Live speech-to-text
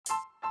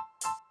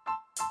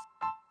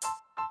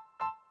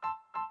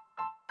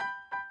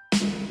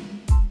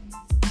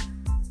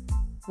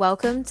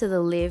Welcome to the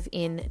Live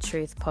in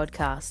Truth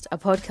podcast, a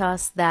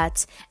podcast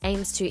that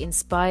aims to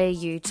inspire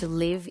you to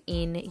live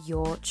in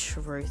your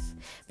truth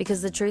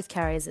because the truth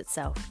carries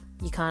itself.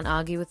 You can't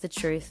argue with the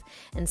truth,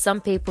 and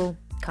some people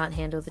can't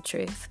handle the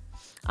truth.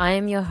 I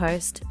am your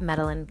host,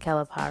 Madeline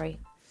Kalapari.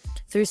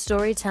 Through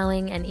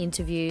storytelling and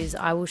interviews,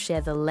 I will share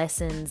the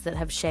lessons that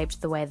have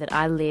shaped the way that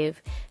I live,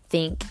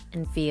 think,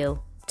 and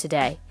feel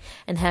today,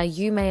 and how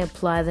you may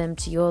apply them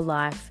to your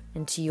life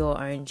and to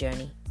your own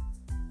journey.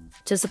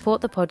 To support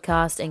the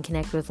podcast and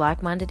connect with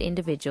like-minded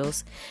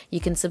individuals,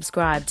 you can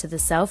subscribe to the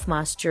Self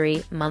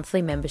Mastery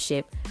monthly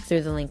membership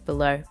through the link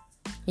below.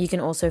 You can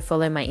also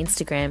follow my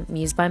Instagram,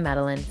 Muse by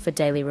Madeline, for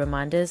daily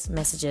reminders,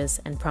 messages,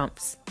 and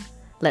prompts.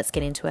 Let's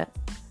get into it.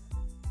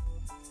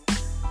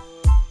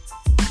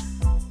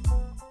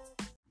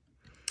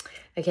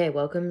 Okay,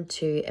 welcome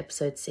to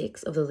episode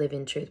 6 of the Live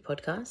in Truth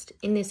podcast.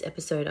 In this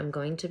episode, I'm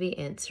going to be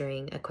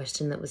answering a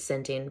question that was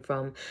sent in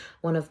from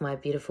one of my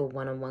beautiful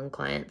one-on-one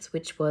clients,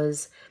 which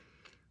was,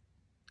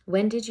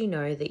 when did you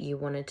know that you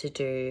wanted to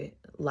do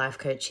life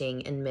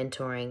coaching and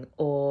mentoring,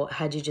 or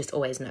had you just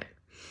always known?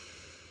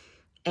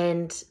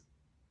 And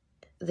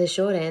the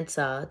short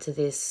answer to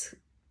this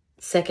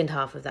second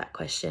half of that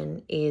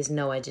question is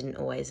no, I didn't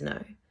always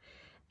know.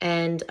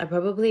 And I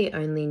probably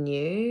only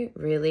knew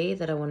really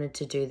that I wanted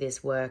to do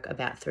this work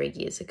about 3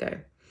 years ago.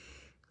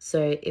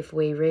 So if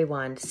we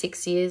rewind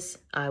 6 years,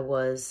 I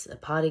was a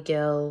party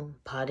girl,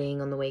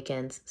 partying on the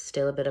weekends,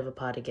 still a bit of a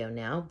party girl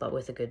now, but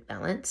with a good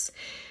balance.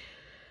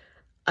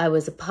 I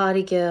was a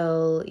party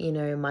girl,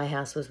 my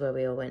house was where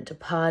we all went to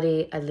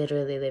party. I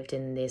literally lived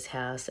in this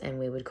house and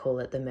we would call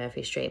it the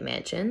Murphy Street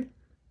Mansion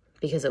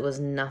because it was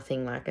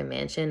nothing like a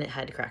mansion. It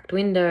had cracked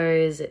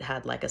windows, it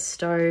had like a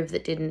stove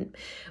that didn't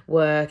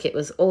work. It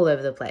was all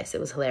over the place. It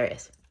was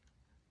hilarious.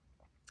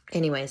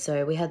 Anyway,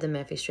 so we had the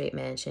Murphy Street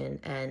Mansion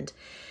and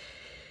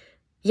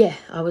yeah,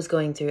 I was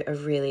going through a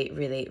really,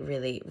 really,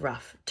 really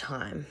rough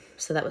time.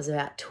 So that was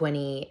about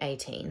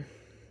 2018.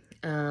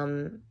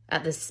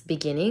 At this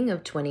beginning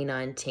of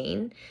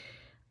 2019,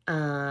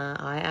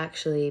 I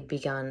actually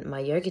began my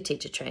yoga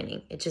teacher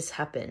training. It just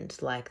happened,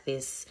 like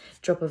this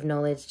drop of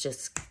knowledge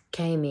just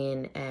came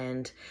in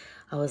and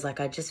I was like,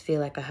 I just feel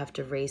like I have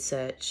to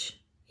research,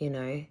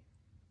 doing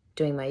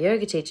my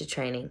yoga teacher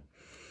training.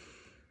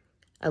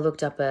 I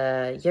looked up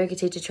a yoga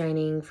teacher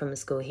training from a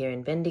school here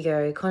in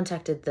Bendigo,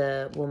 contacted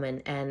the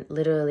woman, and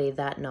literally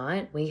that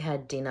night we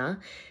had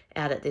dinner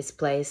out at this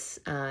place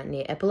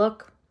near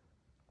Epilogue,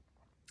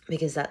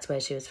 because that's where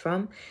she was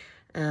from.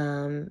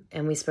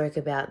 And we spoke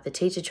about the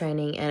teacher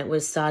training, and it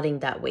was starting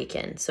that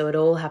weekend. So it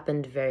all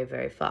happened very,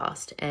 very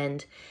fast.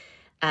 And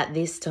at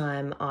this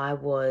time, I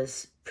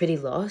was pretty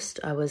lost.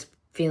 I was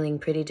feeling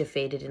pretty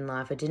defeated in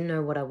life. I didn't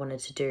know what I wanted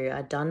to do.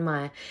 I'd done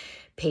my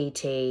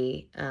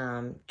PT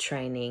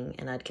training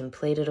and I'd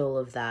completed all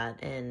of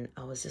that. And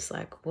I was just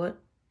like,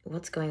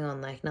 what's going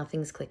on? Like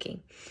nothing's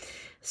clicking.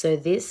 So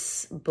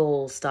this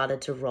ball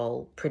started to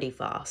roll pretty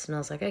fast. And I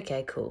was like,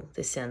 okay, cool.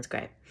 This sounds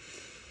great.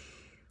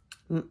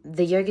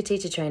 The yoga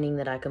teacher training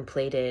that I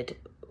completed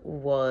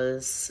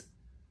was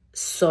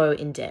so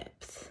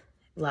in-depth.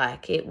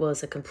 Like it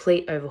was a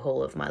complete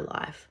overhaul of my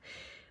life.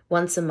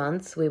 Once a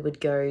month, we would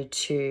go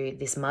to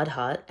this mud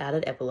hut out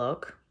at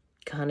Epilogue.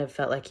 Kind of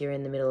felt like you're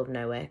in the middle of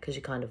nowhere because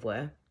you kind of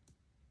were.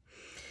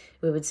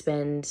 We would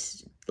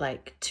spend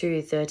like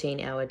 2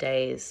 13-hour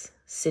days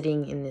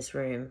sitting in this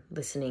room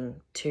listening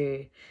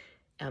to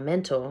our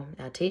mentor,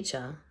 our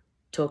teacher,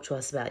 talk to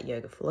us about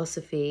yoga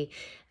philosophy,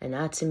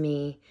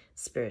 anatomy,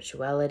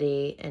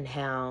 spirituality, and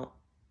how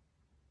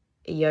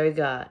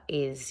yoga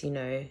is,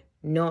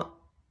 not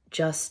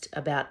just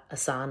about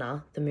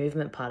asana, the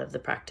movement part of the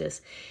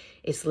practice.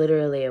 It's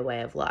literally a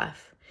way of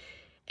life.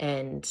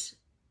 And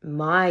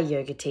my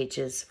yoga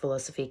teacher's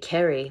philosophy,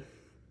 Kerry,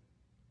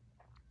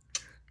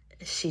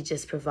 she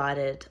just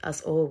provided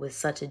us all with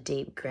such a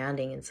deep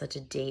grounding and such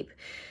a deep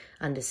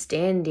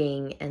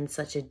understanding and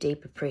such a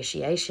deep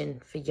appreciation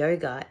for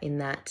yoga, in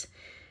that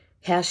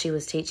how she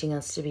was teaching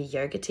us to be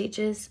yoga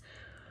teachers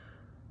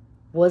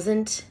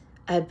wasn't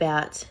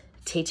about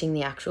teaching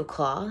the actual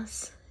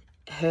class.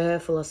 Her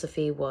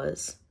philosophy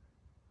was,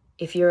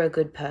 if you're a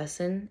good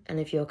person and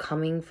if you're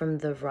coming from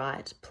the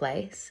right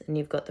place and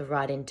you've got the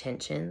right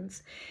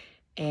intentions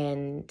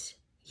and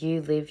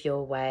you live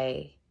your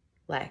way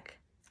like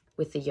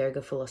with the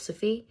yoga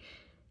philosophy,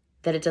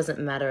 that it doesn't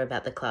matter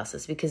about the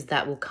classes because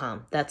that will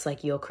come. That's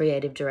like your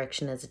creative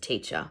direction as a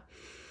teacher.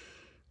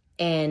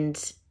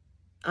 And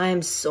I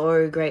am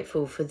so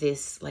grateful for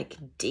this like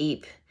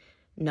deep,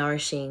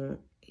 nourishing,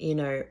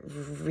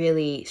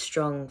 really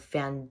strong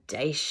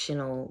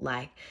foundational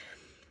like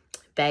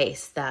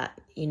base that,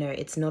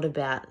 it's not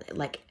about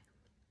like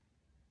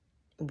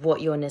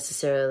what you're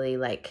necessarily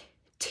like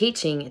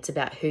teaching. It's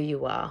about who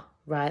you are,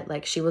 right?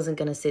 Like she wasn't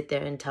going to sit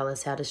there and tell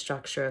us how to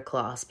structure a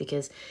class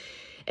because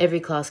every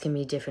class can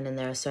be different and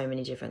there are so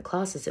many different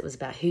classes. It was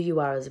about who you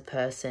are as a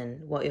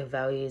person, what your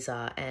values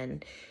are,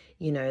 and,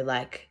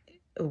 like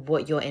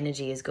what your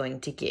energy is going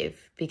to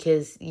give,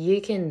 because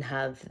you can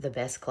have the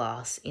best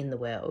class in the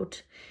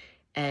world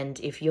And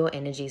if your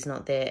energy is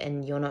not there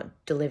and you're not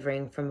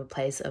delivering from a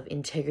place of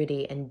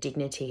integrity and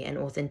dignity and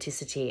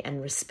authenticity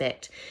and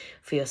respect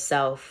for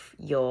yourself,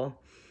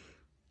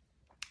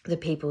 the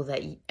people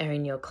that are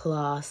in your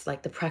class,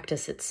 like the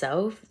practice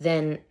itself,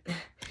 then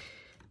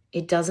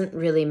it doesn't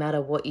really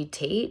matter what you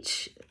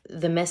teach.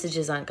 The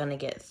messages aren't going to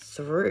get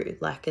through.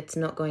 Like, it's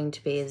not going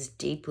to be as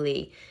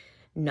deeply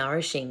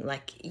nourishing.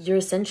 Like, you're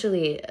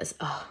essentially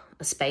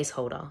a space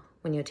holder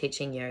when you're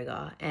teaching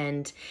yoga,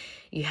 and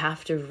you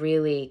have to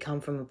really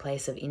come from a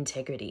place of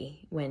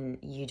integrity when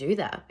you do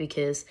that,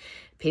 because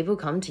people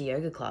come to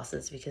yoga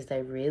classes because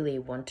they really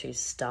want to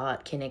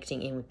start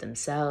connecting in with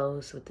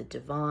themselves, with the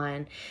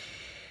divine.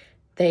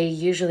 They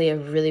usually are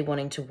really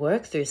wanting to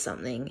work through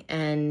something,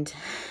 and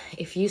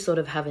if you sort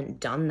of haven't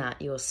done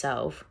that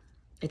yourself,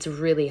 it's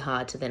really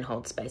hard to then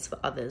hold space for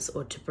others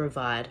or to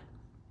provide,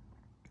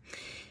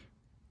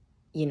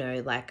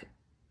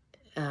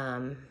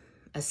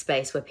 a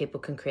space where people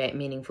can create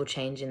meaningful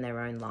change in their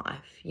own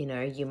life.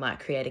 You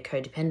might create a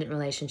codependent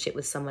relationship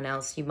with someone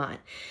else.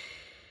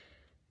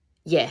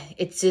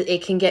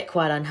 It can get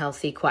quite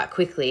unhealthy quite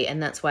quickly,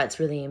 and that's why it's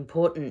really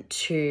important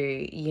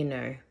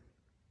to,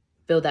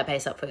 build that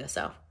base up for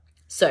yourself.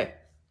 So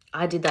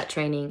I did that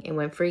training. It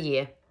went for a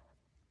year,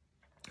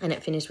 and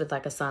it finished with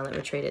like a silent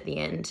retreat at the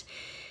end.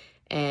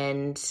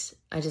 And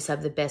I just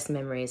have the best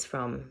memories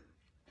from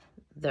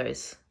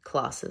those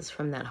classes,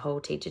 from that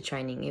whole teacher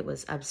training. It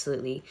was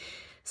absolutely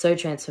so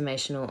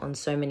transformational on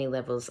so many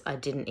levels. I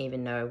didn't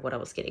even know what I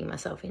was getting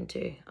myself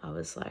into. I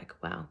was like,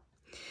 wow.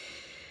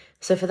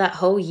 So for that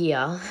whole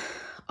year,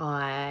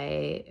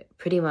 I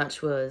pretty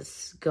much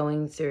was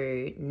going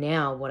through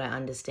now what I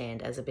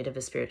understand as a bit of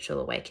a spiritual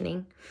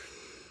awakening.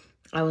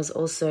 I was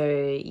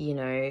also,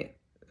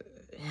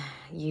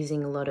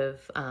 using a lot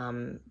of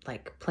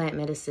plant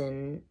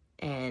medicine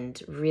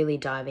and really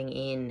diving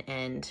in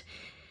and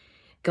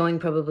going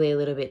probably a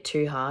little bit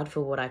too hard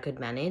for what I could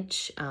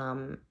manage.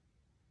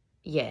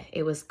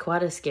 It was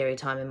quite a scary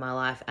time in my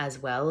life, as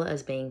well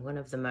as being one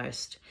of the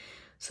most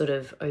sort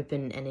of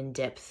open and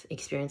in-depth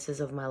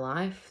experiences of my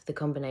life. The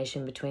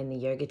combination between the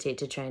yoga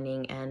teacher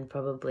training and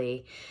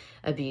probably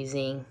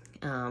abusing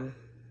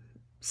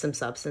some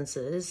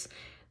substances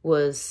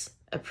was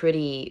a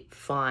pretty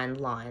fine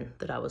line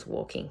that I was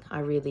walking. I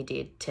really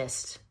did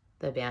test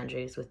the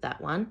boundaries with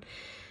that one.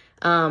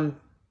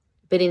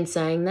 But in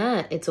saying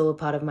that, it's all a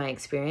part of my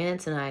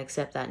experience, and I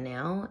accept that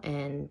now,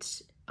 and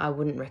I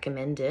wouldn't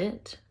recommend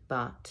it.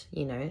 But,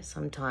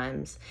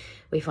 sometimes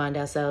we find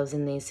ourselves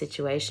in these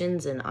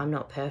situations, and I'm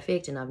not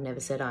perfect, and I've never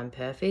said I'm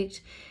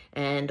perfect.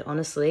 And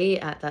honestly,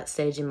 at that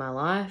stage in my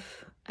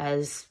life,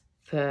 as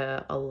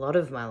per a lot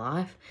of my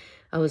life,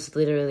 I was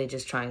literally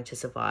just trying to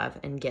survive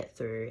and get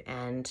through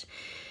and,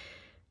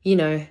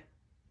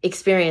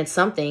 experience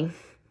something,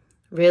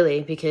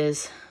 really,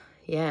 because,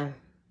 I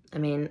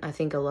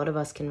think a lot of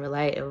us can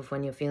relate of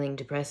when you're feeling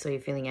depressed or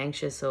you're feeling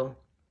anxious, or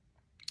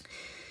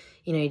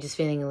you're just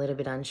feeling a little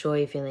bit unsure,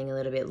 you're feeling a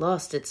little bit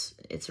lost.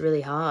 It's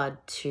really hard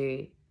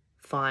to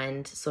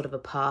find sort of a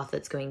path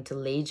that's going to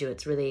lead you.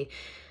 It's really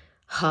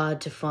hard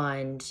to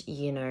find,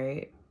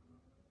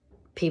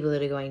 people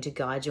that are going to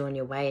guide you on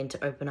your way and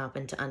to open up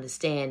and to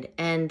understand.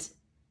 And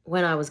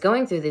when I was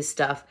going through this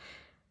stuff,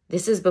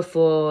 this is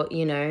before,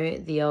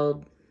 the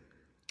old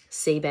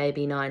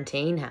C-Baby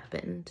 19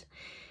 happened.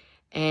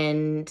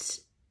 And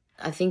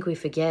I think we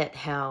forget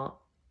how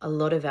a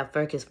lot of our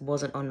focus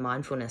wasn't on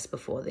mindfulness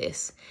before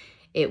this.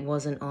 It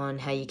wasn't on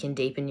how you can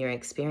deepen your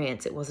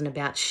experience. It wasn't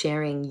about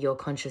sharing your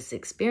conscious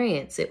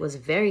experience. It was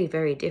very,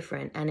 very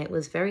different. And it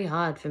was very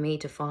hard for me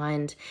to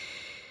find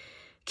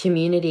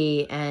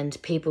community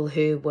and people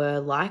who were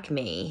like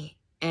me.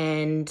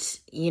 And,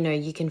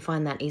 you can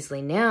find that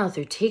easily now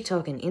through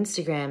TikTok and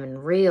Instagram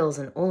and Reels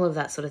and all of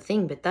that sort of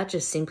thing. But that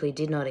just simply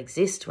did not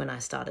exist when I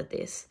started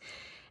this.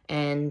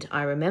 And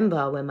I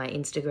remember when my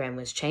Instagram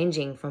was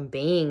changing from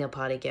being a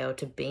party girl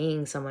to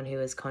being someone who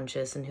is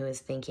conscious and who is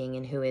thinking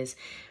and who is,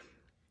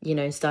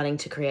 starting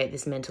to create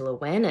this mental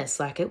awareness.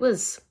 Like, it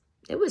was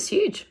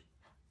huge.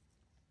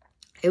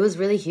 It was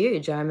really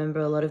huge. I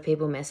remember a lot of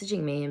people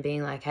messaging me and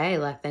being like, hey,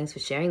 like, thanks for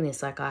sharing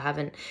this. Like, I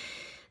haven't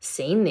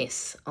seen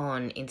this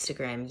on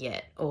Instagram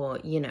yet. Or,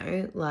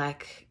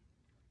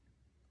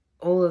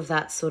 all of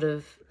that sort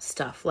of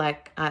stuff.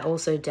 Like, I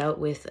also dealt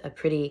with a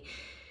pretty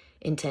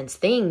intense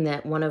thing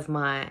that one of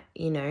my,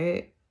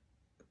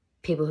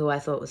 people who I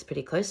thought was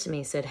pretty close to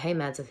me said, hey,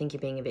 Mads, I think you're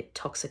being a bit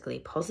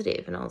toxically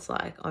positive. And I was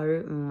like,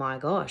 oh my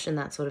gosh. And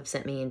that sort of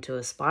sent me into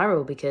a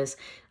spiral, because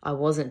I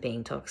wasn't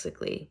being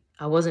toxic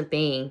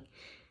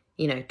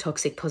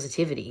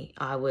positivity.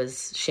 I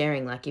was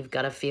sharing, like, you've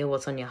got to feel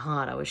what's on your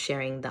heart. I was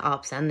sharing the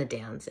ups and the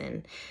downs.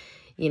 And,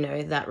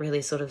 that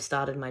really sort of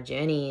started my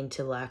journey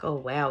into like, oh,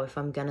 wow, if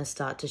I'm going to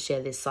start to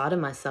share this side of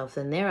myself,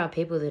 then there are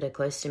people that are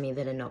close to me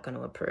that are not going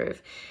to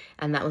approve.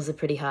 And that was a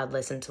pretty hard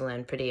lesson to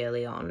learn pretty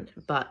early on,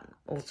 but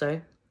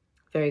also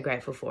very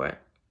grateful for it.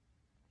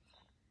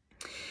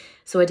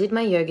 So I did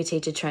my yoga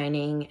teacher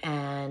training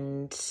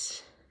and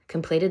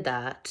completed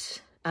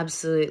that.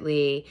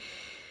 Absolutely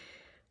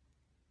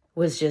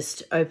was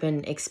just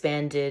open,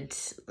 expanded.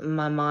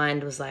 My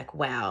mind was like,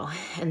 wow.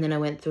 And then I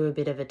went through a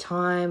bit of a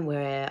time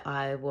where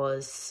I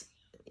was,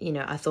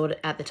 I thought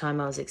at the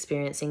time I was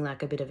experiencing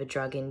like a bit of a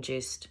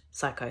drug-induced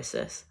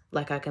psychosis.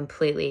 Like I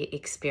completely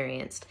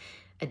experienced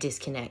a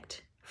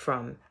disconnect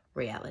from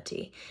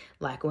reality.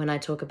 Like when I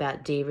talk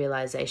about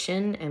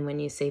derealization, and when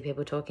you see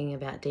people talking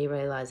about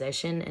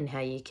derealization and how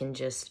you can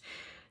just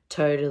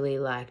totally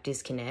like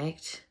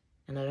disconnect,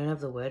 and I don't have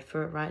the word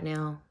for it right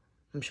now.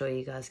 I'm sure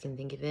you guys can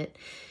think of it.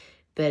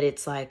 But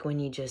it's like when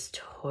you just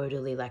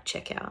totally like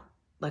check out.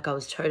 Like I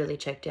was totally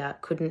checked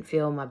out, couldn't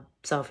feel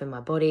myself in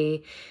my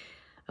body.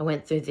 I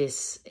went through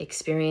this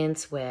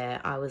experience where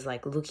I was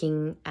like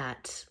looking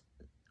at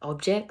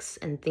objects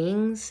and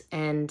things,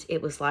 and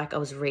it was like I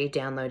was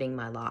re-downloading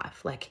my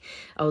life. Like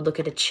I would look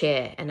at a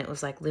chair and it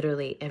was like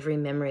literally every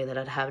memory that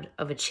I'd had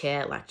of a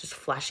chair like just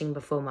flashing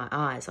before my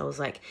eyes. I was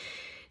like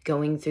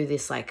going through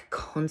this like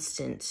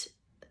constant,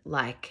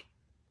 like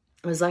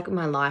it was like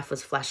my life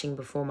was flashing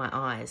before my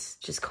eyes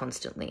just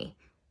constantly.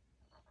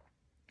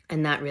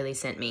 And that really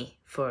sent me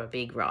for a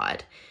big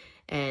ride.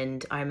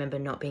 And I remember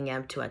not being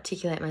able to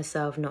articulate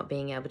myself, not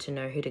being able to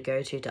know who to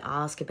go to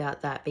ask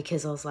about that,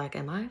 because I was like,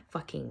 am I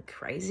fucking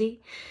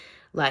crazy?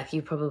 Like,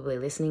 you're probably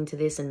listening to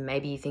this and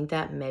maybe you think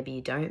that, maybe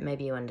you don't,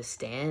 maybe you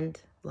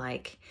understand.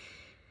 Like,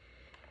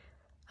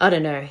 I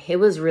don't know. It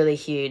was really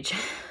huge.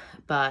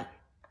 But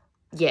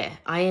yeah,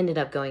 I ended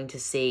up going to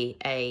see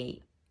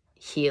a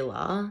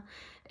healer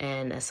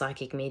and a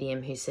psychic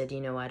medium who said,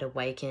 I'd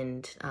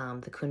awakened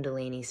the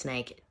Kundalini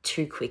snake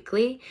too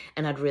quickly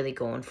and I'd really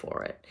gone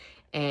for it.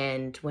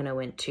 And when I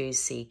went to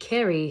see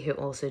Kerry, who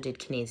also did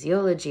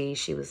kinesiology,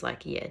 she was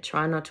like, yeah,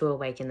 try not to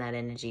awaken that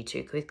energy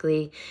too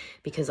quickly,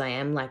 because I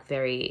am like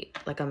very,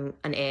 like I'm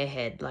an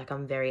airhead, like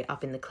I'm very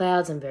up in the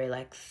clouds. I'm very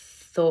like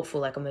thoughtful,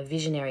 like I'm a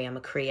visionary, I'm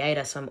a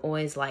creator. So I'm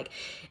always like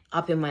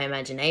up in my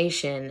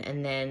imagination.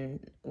 And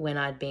then when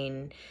I'd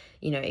been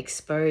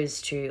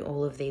exposed to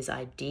all of these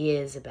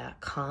ideas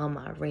about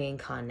karma,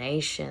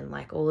 reincarnation,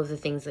 like all of the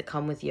things that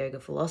come with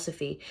yoga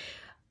philosophy,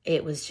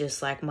 it was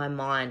just like my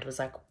mind was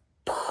like,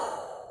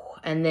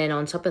 and then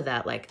on top of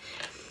that, like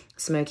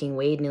smoking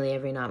weed nearly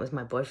every night with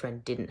my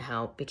boyfriend didn't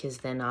help, because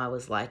then I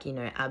was like,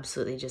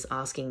 absolutely just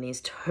asking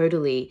these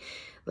totally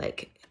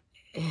like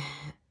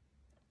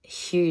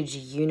huge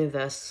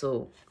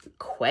universal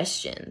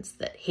questions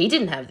that he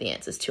didn't have the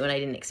answers to, and I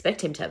didn't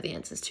expect him to have the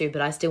answers to,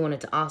 but I still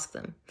wanted to ask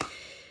them.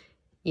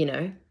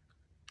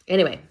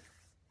 Anyway,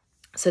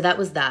 so that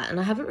was that. And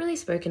I haven't really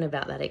spoken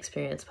about that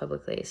experience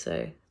publicly.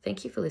 So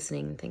thank you for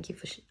listening. Thank you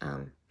for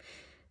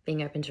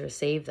being open to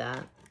receive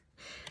that.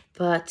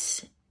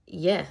 But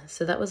yeah,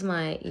 so that was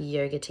my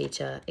yoga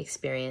teacher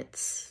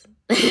experience.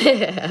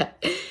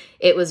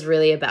 It was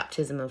really a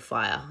baptism of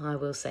fire. I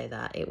will say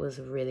that. It was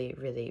really,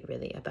 really,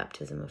 really a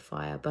baptism of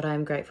fire, but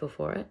I'm grateful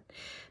for it.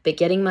 But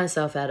getting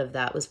myself out of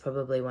that was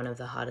probably one of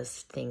the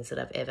hardest things that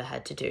I've ever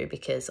had to do,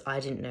 because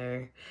I didn't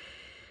know.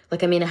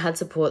 Like, I mean, I had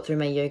support through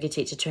my yoga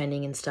teacher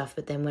training and stuff,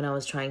 but then when I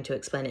was trying to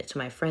explain it to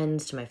my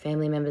friends, to my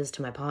family members,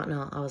 to my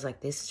partner, I was like,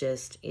 this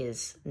just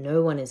is,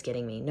 no one is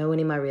getting me. No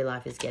one in my real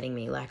life is getting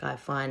me. Like, I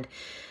find,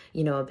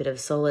 a bit of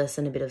solace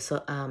and a bit of,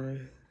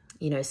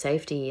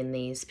 safety in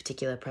these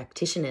particular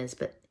practitioners,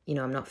 but,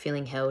 I'm not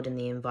feeling held in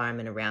the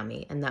environment around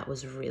me. And that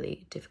was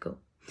really difficult,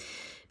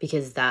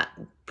 because that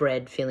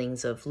bred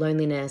feelings of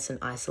loneliness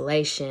and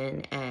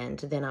isolation. And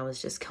then I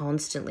was just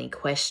constantly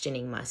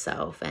questioning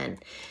myself and,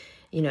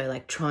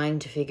 like trying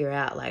to figure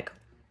out like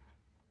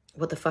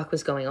what the fuck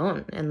was going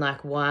on, and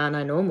like, why aren't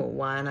I normal?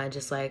 Why aren't I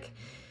just like,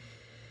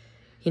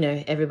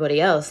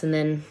 everybody else? And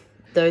then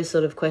those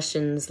sort of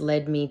questions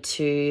led me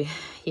to,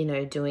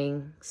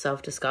 doing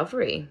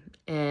self-discovery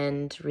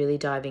and really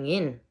diving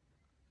in.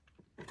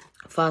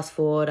 Fast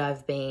forward,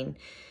 I've been,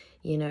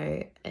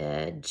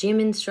 a gym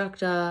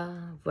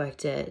instructor,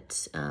 worked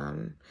at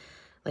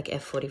like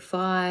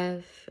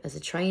F45 as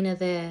a trainer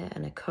there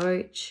and a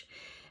coach.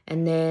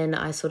 And then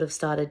I sort of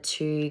started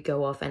to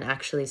go off and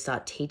actually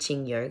start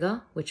teaching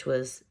yoga, which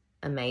was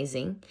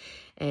amazing.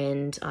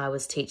 And I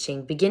was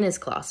teaching beginners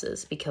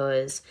classes,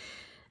 because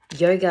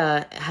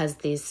yoga has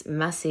this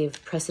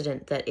massive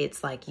precedent that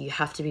it's like you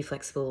have to be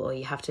flexible, or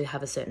you have to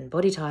have a certain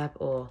body type,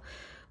 or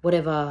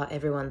whatever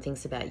everyone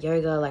thinks about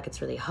yoga. Like,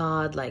 it's really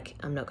hard, like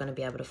I'm not going to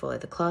be able to follow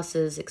the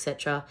classes,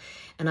 etc.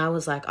 And I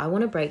was like, I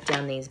want to break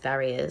down these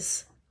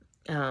barriers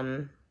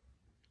for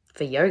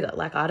yoga.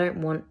 Like, I don't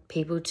want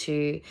people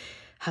to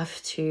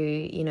have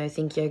to,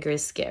 think yoga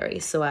is scary.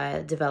 So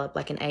I developed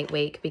like an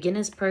 8-week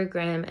beginners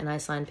program, and I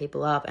signed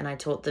people up and I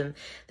taught them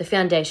the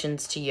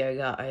foundations to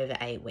yoga over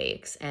 8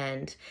 weeks.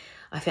 And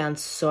I found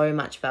so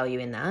much value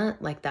in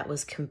that. Like, that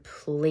was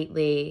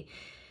completely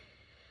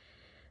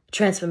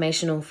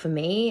transformational for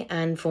me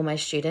and for my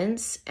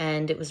students.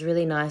 And it was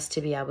really nice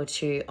to be able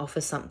to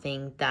offer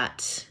something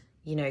that,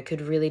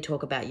 could really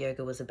talk about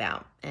yoga was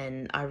about.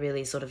 And I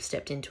really sort of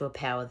stepped into a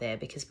power there,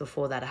 because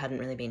before that I hadn't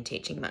really been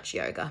teaching much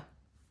yoga.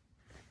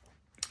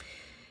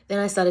 Then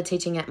I started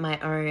teaching at my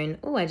own.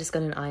 Oh, I just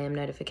got an IM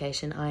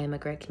notification. I am a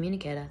great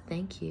communicator.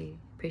 Thank you.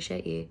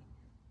 Appreciate you,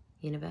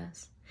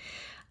 universe.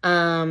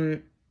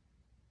 Then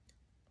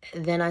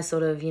I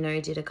sort of,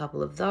 did a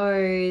couple of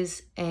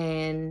those,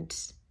 and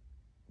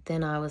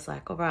then I was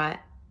like, all right,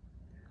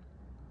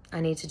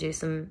 I need to do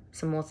some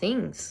more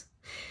things.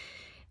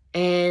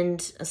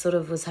 And I sort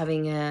of was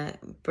having a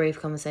brief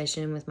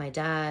conversation with my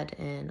dad,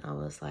 and I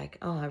was like,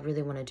 oh, I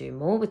really want to do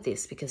more with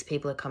this because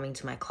people are coming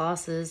to my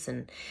classes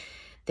and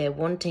they're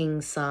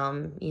wanting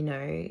some,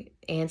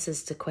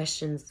 answers to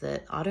questions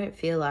that I don't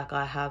feel like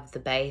I have the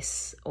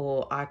base,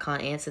 or I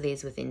can't answer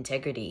these with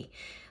integrity.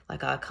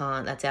 Like I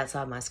can't, that's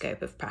outside my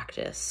scope of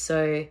practice.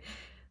 So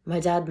my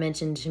dad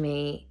mentioned to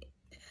me,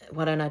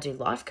 why don't I do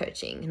life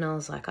coaching? And I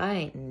was like, I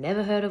ain't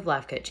never heard of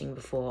life coaching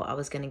before. I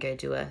was going to go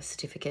do a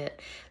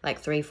certificate,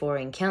 like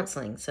 3-4 in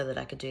counseling, so that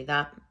I could do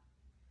that.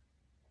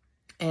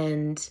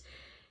 And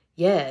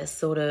yeah,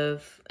 sort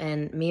of,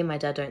 and me and my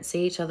dad don't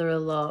see each other a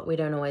lot. We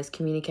don't always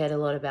communicate a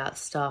lot about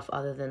stuff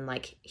other than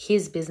like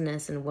his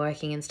business and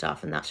working and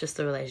stuff. And that's just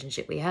the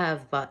relationship we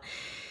have. But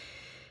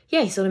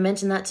yeah, he sort of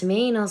mentioned that to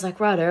me, and I was like,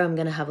 righto, I'm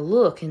going to have a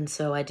look. And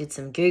so I did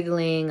some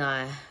Googling.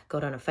 I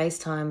got on a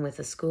FaceTime with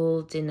a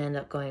school, didn't end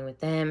up going with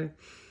them.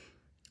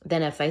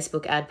 Then a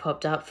Facebook ad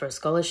popped up for a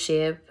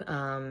scholarship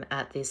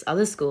at this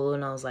other school,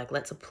 and I was like,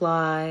 let's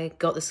apply,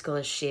 got the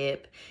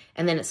scholarship,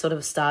 and then it sort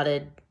of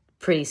started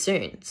pretty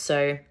soon.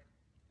 So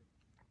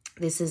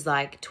this is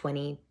like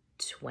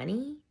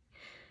 2020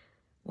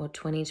 or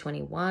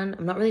 2021.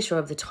 I'm not really sure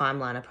of the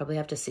timeline. I probably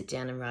have to sit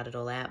down and write it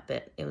all out,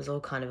 but it was all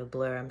kind of a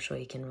blur. I'm sure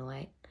you can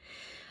relate.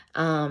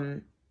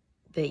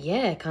 But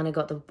yeah, kind of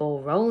got the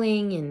ball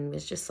rolling and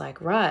was just like,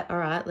 right, all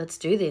right, let's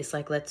do this.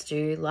 Like, let's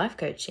do life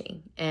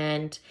coaching.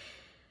 And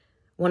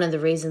one of the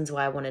reasons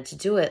why I wanted to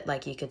do it,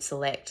 like you could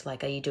select,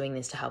 like, are you doing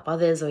this to help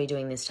others or are you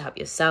doing this to help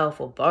yourself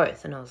or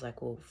both? And I was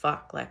like, well,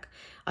 fuck, like,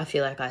 I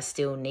feel like I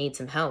still need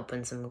some help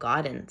and some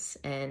guidance.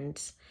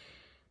 And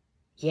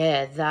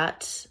yeah,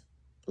 that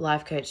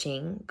life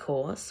coaching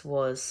course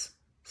was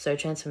so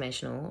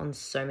transformational on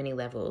so many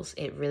levels.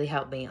 It really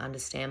helped me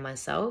understand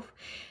myself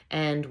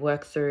and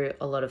work through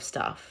a lot of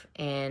stuff.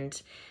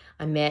 And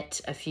I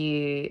met a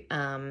few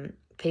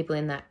people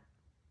in that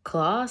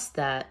class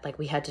that, like,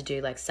 we had to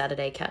do like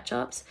Saturday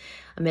catch-ups.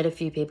 I met a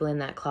few people in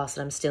that class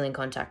that I'm still in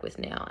contact with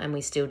now, and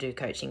we still do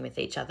coaching with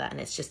each other. And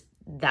it's just,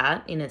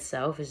 that in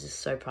itself is just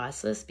so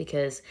priceless,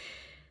 because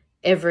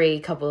every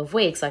couple of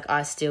weeks, like,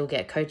 I still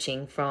get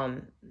coaching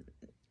from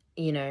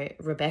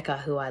Rebecca,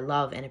 who I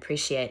love and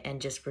appreciate and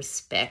just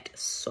respect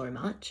so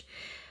much.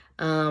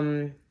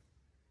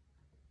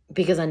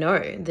 Because I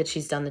know that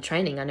she's done the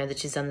training. I know that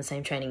she's done the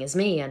same training as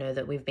me. I know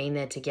that we've been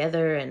there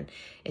together, and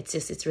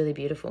it's really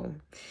beautiful.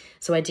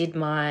 So I did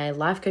my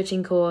life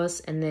coaching course,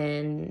 and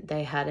then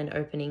they had an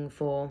opening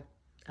for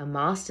a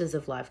master's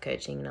of life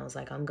coaching. And I was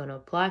like, I'm going to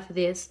apply for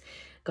this.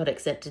 Got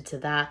accepted to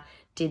that,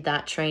 did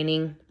that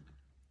training.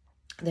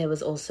 There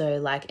was also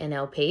like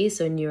NLP,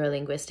 so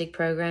neuro-linguistic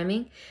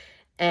programming.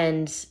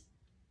 And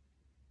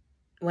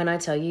when I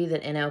tell you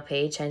that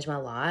NLP changed my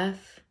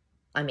life,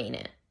 I mean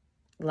it.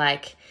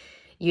 Like,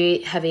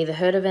 you have either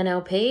heard of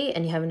NLP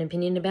and you have an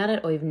opinion about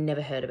it, or you've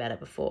never heard about it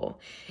before.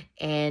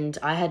 And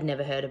I had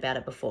never heard about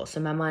it before. So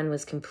my mind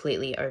was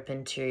completely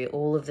open to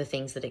all of the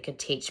things that it could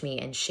teach me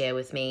and share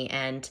with me.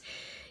 And,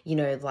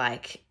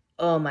 like,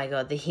 oh my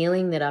God, the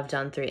healing that I've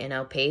done through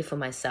NLP for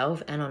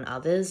myself and on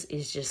others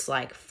is just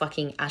like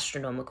fucking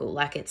astronomical.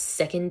 Like, it's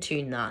second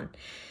to none.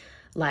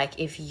 Like,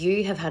 if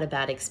you have had a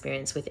bad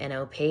experience with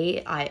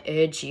NLP, I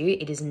urge you,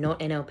 it is not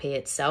NLP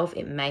itself.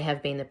 It may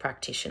have been the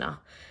practitioner,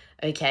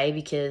 okay?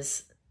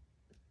 Because,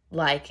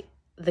 like,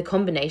 the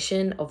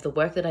combination of the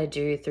work that I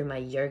do through my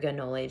yoga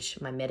knowledge,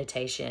 my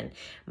meditation,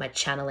 my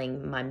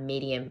channeling, my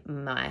medium,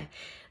 my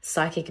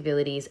psychic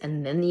abilities,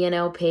 and then the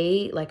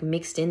NLP, like,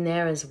 mixed in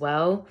there as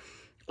well.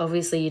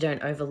 Obviously, you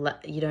don't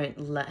overlap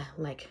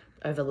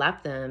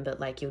them, but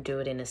like, you'll do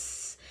it in a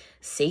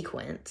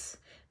sequence.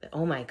 But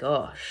oh my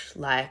gosh,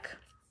 like,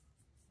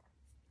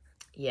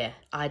 yeah,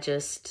 I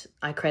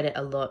credit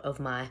a lot of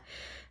my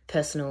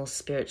personal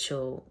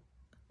spiritual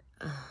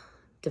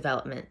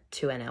development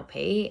to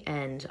NLP,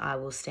 and I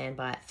will stand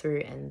by it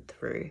through and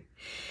through.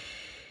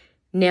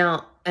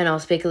 Now, and I'll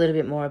speak a little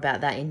bit more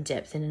about that in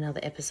depth in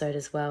another episode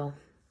as well.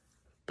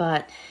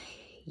 But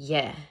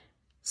yeah,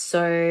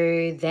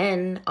 so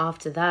then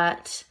after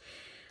that,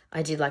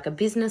 I did like a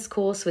business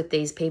course with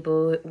these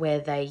people where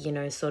they,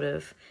 sort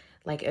of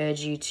like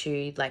urge you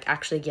to like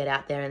actually get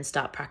out there and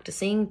start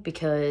practicing,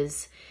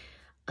 because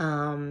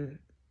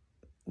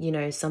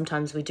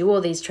sometimes we do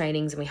all these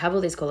trainings and we have all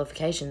these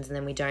qualifications and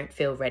then we don't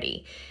feel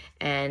ready.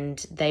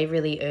 And they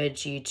really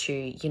urge you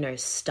to,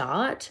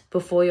 start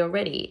before you're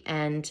ready.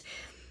 And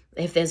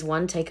if there's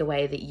one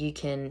takeaway that you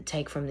can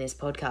take from this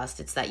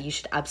podcast, it's that you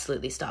should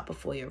absolutely start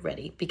before you're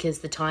ready, because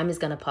the time is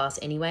going to pass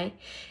anyway.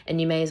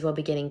 And you may as well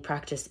be getting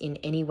practice in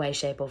any way,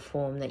 shape or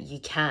form that you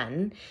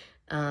can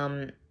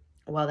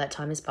while that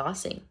time is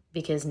passing.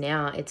 Because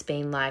now it's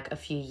been like a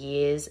few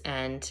years,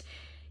 and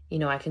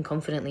I can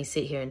confidently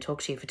sit here and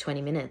talk to you for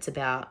 20 minutes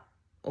about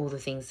all the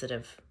things that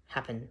have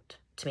happened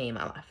to me in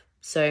my life.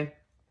 So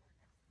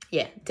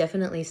yeah,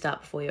 definitely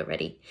start before you're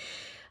ready.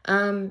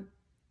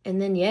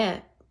 And then, yeah,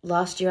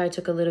 last year I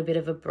took a little bit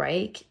of a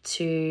break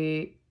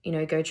to,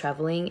 go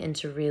traveling and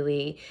to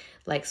really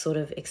like sort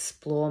of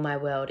explore my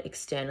world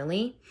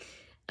externally.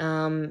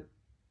 And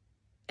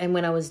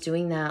when I was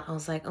doing that, I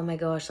was like, oh my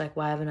gosh, like,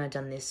 why haven't I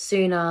done this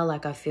sooner?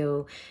 Like, I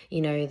feel,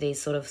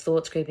 these sort of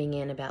thoughts creeping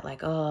in about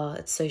like, oh,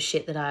 it's so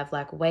shit that I've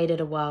like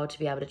waited a while to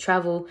be able to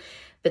travel.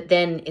 But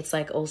then it's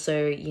like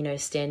also,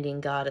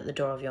 standing guard at the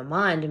door of your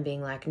mind and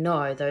being like,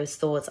 no, those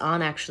thoughts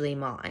aren't actually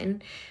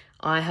mine.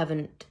 I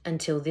haven't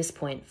until this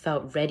point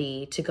felt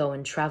ready to go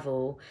and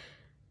travel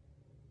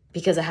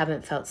because I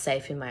haven't felt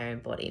safe in my own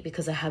body,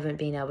 because I haven't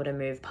been able to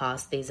move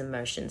past these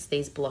emotions,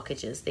 these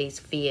blockages, these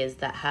fears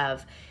that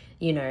have,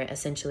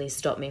 essentially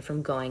stopped me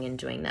from going and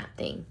doing that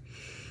thing.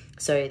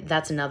 So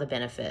that's another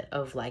benefit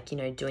of like,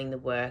 doing the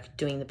work,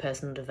 doing the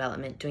personal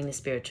development, doing the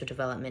spiritual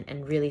development,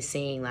 and really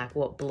seeing like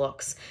what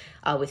blocks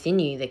are within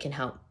you that can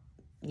help,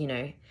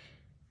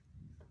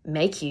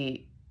 make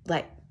you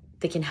like,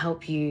 that can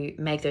help you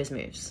make those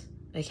moves.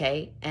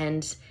 Okay.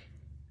 And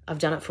I've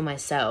done it for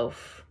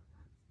myself,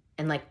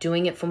 and like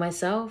doing it for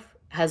myself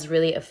has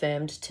really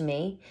affirmed to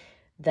me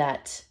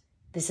that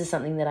this is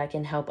something that I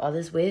can help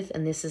others with,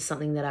 and this is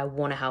something that I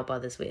want to help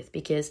others with,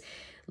 because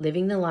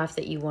living the life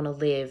that you want to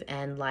live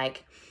and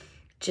like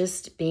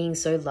just being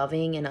so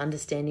loving and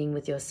understanding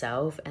with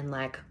yourself, and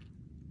like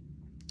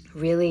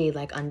really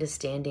like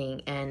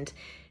understanding and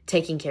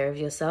taking care of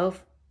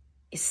yourself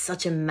is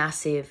such a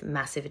massive,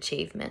 massive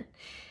achievement.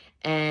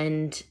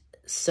 And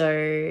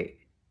so,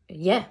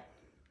 yeah,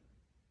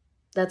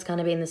 that's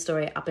kind of been the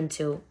story up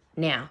until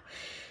now.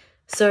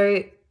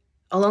 So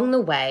along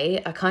the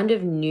way, I kind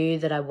of knew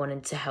that I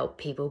wanted to help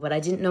people, but I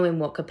didn't know in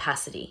what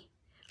capacity.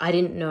 I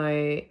didn't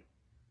know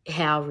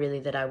how really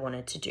that I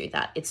wanted to do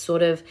that.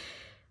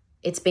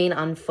 It's been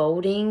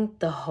unfolding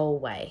the whole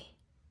way.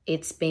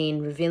 It's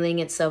been revealing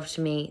itself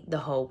to me the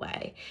whole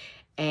way.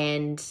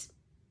 And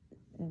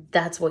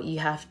that's what you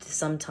have to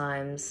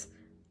sometimes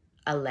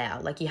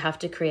allow. Like, you have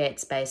to create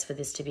space for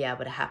this to be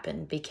able to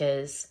happen,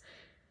 because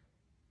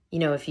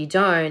if you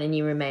don't and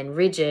you remain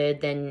rigid,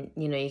 then,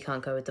 you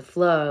can't go with the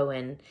flow,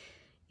 and,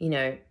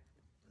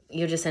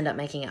 you'll just end up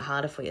making it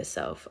harder for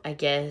yourself. I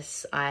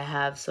guess I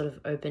have sort of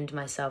opened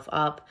myself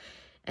up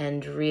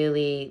and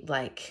really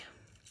like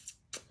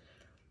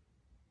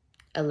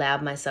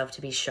allowed myself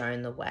to be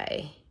shown the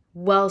way,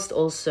 whilst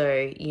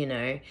also,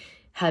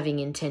 having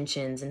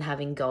intentions and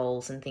having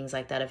goals and things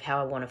like that of how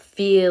I want to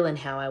feel and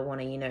how I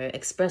want to,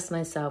 express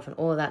myself and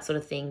all of that sort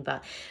of thing.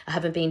 But I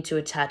haven't been too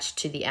attached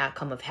to the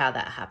outcome of how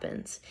that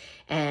happens.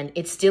 And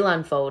it's still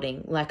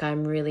unfolding. Like,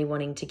 I'm really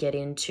wanting to get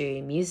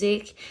into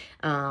music.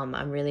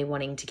 I'm really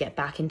wanting to get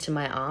back into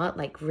my art,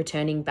 like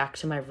returning back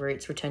to my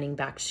roots, returning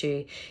back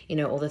to,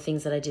 all the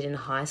things that I did in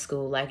high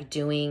school, like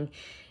doing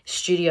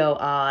studio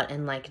art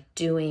and like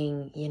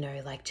doing,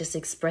 like just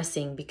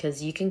expressing,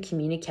 because you can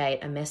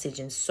communicate a message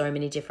in so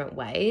many different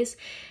ways.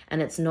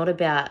 And it's not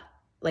about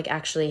like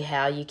actually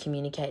how you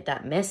communicate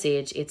that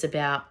message. It's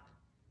about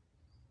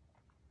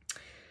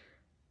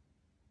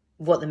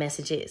what the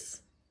message is.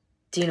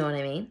 Do you know what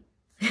I mean?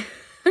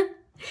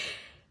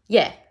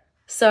 Yeah.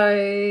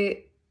 So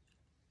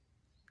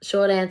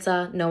short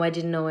answer, no, I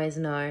didn't always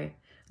know.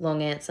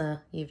 Long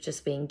answer, you've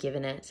just been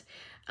given it.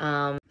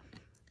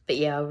 But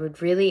yeah, I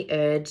would really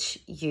urge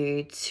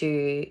you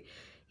to,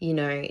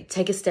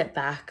 take a step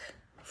back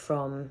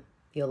from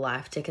your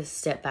life, take a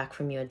step back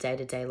from your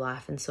day-to-day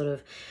life, and sort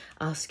of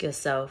ask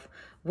yourself,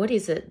 what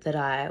is it that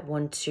I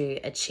want to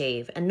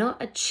achieve? And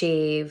not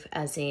achieve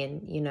as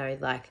in,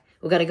 like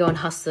we've got to go and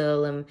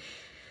hustle. And,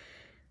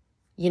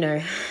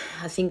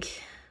 I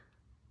think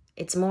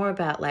it's more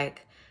about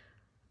like,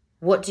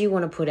 what do you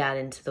want to put out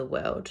into the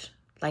world?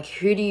 Like,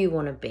 who do you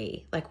want to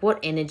be? Like, what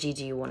energy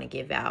do you want to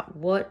give out?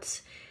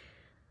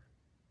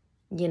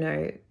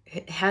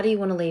 How do you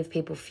want to leave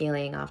people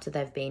feeling after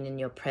they've been in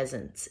your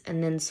presence?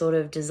 And then sort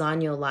of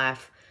design your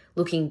life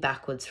looking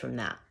backwards from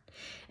that.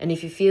 And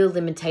if you feel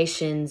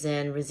limitations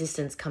and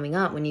resistance coming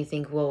up when you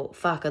think, well,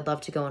 fuck, I'd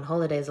love to go on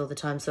holidays all the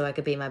time so I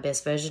could be my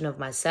best version of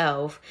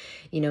myself,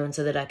 and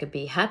so that I could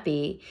be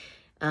happy,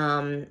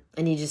 and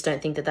you just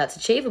don't think that that's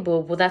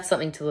achievable, well, that's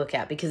something to look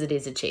at, because it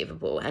is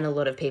achievable. And a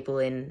lot of people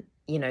in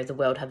the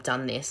world have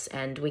done this,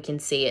 and we can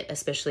see it,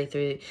 especially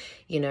through,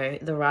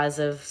 the rise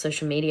of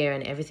social media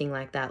and everything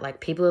like that. Like,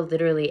 people are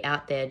literally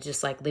out there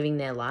just like living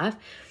their life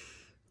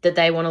that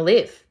they want to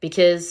live,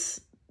 because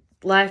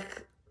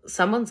like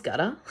someone's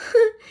gotta,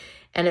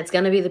 and it's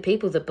going to be the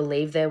people that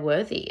believe they're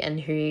worthy and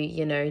who,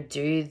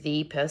 do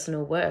the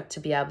personal work to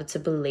be able to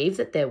believe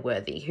that they're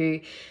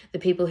worthy, the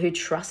people who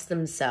trust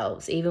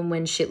themselves, even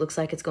when shit looks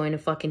like it's going to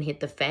fucking hit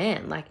the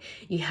fan. Like,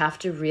 you have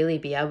to really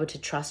be able to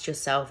trust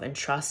yourself and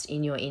trust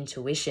in your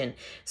intuition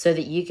so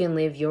that you can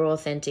live your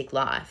authentic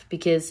life.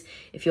 Because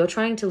if you're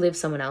trying to live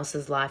someone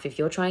else's life, if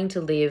you're trying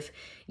to live,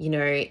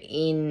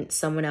 in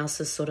someone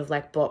else's sort of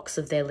like box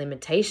of their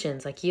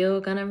limitations, like,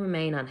 you're going to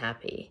remain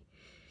unhappy.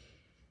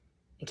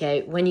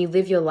 Okay, when you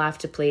live your life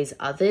to please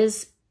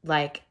others,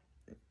 like,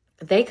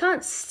 they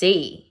can't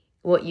see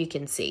what you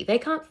can see. They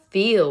can't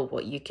feel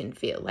what you can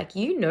feel. Like,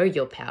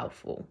 you're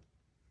powerful.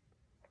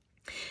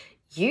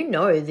 you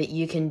know that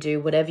you can do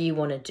whatever you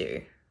want to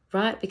do,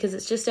 right? Because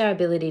it's just our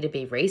ability to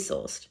be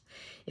resourced.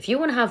 If you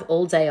want to have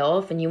all day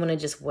off and you want to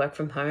just work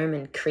from home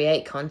and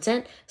create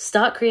content,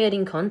 start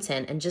creating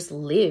content and just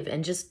live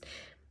and just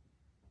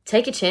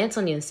take a chance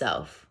on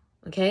yourself.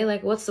 Okay,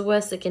 like what's the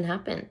worst that can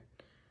happen?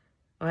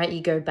 All right,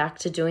 you go back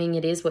to doing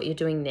what you're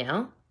doing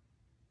now.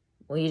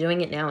 Well, you're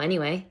doing it now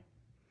anyway.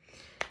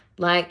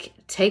 Like,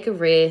 take a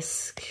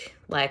risk,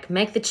 like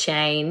make the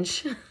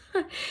change.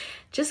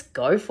 Just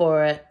go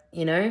for it,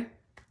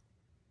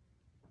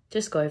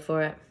 Just go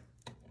for it.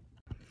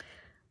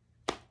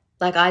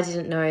 Like, I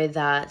didn't know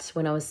that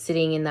when I was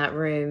sitting in that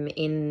room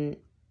in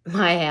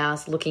my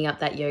house looking up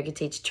that yoga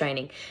teacher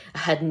training, I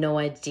had no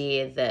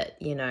idea that,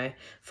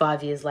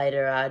 5 years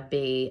later I'd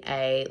be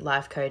a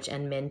life coach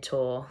and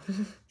mentor,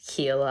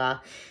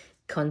 healer,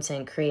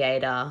 content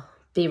creator,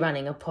 be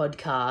running a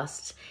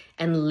podcast,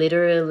 and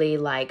literally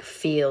like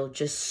feel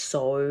just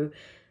so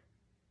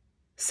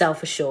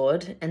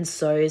self-assured and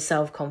so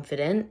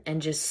self-confident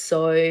and just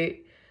so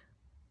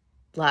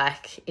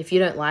like, if you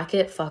don't like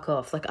it, fuck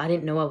off. Like, I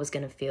didn't know I was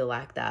going to feel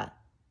like that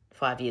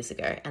 5 years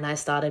ago. And I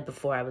started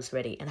before I was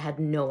ready and had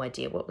no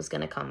idea what was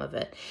going to come of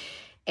it.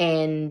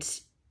 And,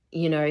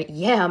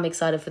 I'm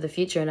excited for the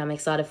future and I'm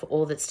excited for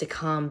all that's to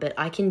come. But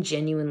I can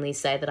genuinely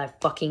say that I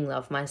fucking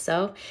love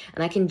myself.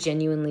 And I can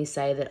genuinely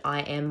say that I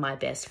am my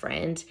best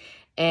friend.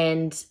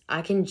 And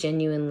I can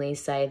genuinely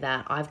say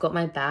that I've got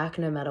my back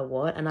no matter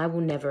what. And I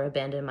will never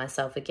abandon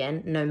myself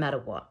again, no matter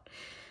what.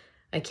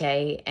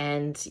 Okay,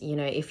 and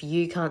if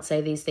you can't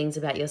say these things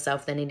about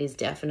yourself, then it is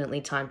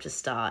definitely time to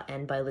start.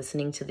 And by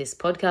listening to this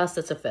podcast,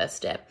 that's a first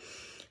step.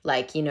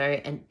 Like,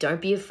 and don't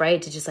be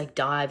afraid to just like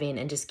dive in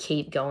and just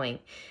keep going.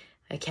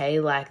 Okay,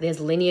 like there's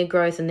linear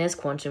growth and there's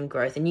quantum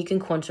growth, and you can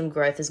quantum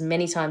growth as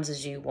many times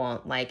as you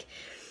want. Like,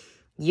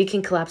 you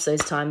can collapse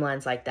those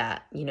timelines like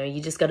that.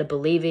 You just got to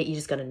believe it. You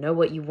just got to know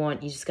what you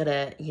want. You just got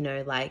to,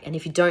 and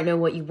if you don't know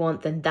what you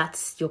want, then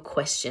that's your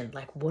question.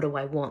 Like, what do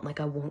I want? Like,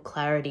 I want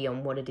clarity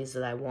on what it is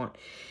that I want,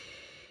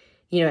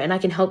 and I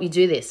can help you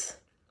do this.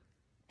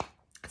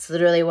 It's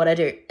literally what I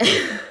do.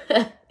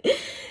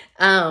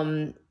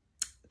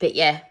 But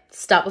yeah,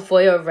 start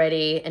before you're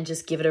ready and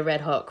just give it a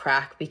red hot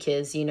crack,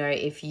 because,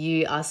 if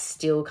you are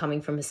still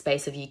coming from a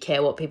space of you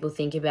care what people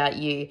think about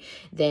you,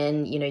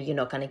 then, you're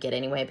not going to get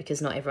anywhere, because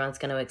not everyone's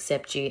going to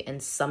accept you.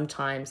 And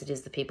sometimes it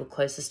is the people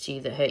closest to you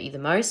that hurt you the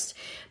most.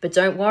 But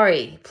don't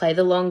worry, play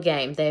the long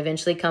game. They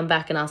eventually come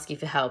back and ask you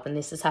for help. And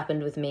this has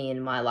happened with me in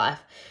my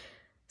life.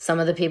 Some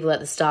of the people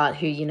at the start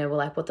who, were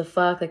like, what the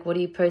fuck? Like, what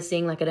are you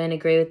posting? Like, I don't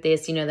agree with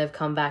this. They've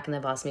come back and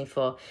they've asked me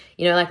for,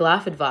 like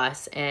life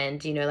advice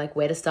and, like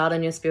where to start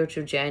on your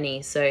spiritual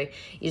journey. So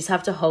you just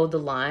have to hold the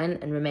line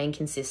and remain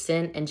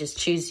consistent and just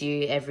choose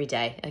you every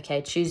day.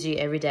 Okay. Choose you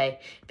every day.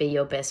 Be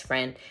your best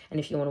friend. And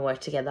if you want to work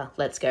together,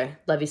 let's go.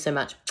 Love you so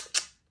much.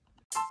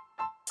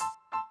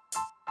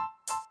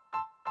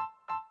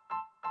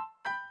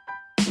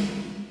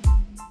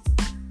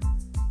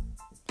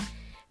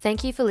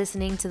 Thank you for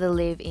listening to the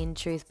Live in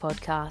Truth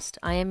podcast.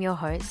 I am your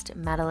host,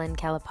 Madeline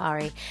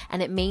Calipari,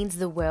 and it means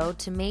the world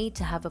to me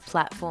to have a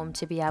platform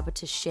to be able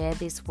to share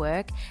this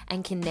work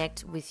and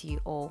connect with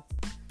you all.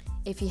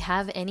 If you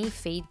have any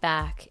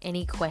feedback,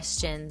 any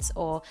questions,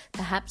 or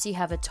perhaps you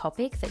have a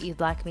topic that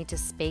you'd like me to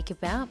speak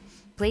about,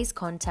 please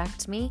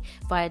contact me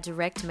via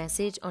direct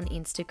message on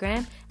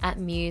Instagram at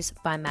Muse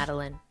by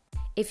Madeline.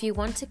 If you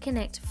want to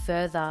connect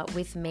further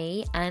with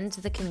me and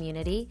the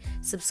community,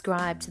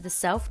 subscribe to the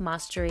Self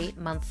Mastery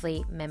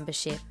Monthly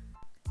Membership,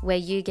 where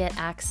you get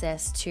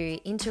access to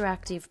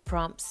interactive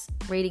prompts,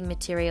 reading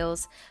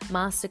materials,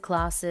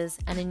 masterclasses,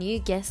 and a new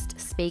guest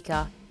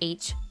speaker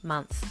each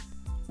month.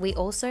 We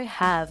also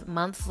have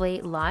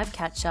monthly live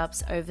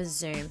catch-ups over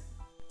Zoom,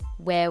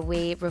 where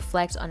we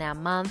reflect on our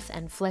month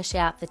and flesh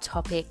out the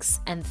topics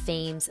and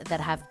themes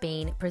that have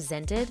been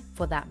presented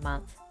for that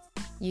month.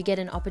 You get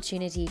an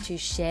opportunity to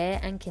share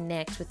and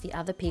connect with the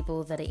other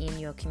people that are in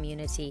your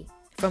community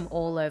from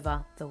all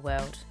over the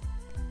world.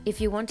 If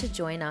you want to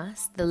join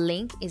us, the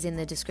link is in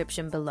the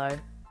description below.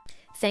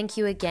 Thank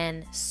you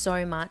again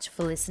so much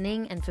for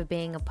listening and for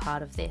being a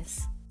part of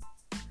this.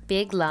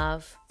 Big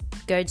love.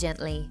 Go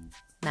gently.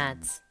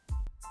 Mads.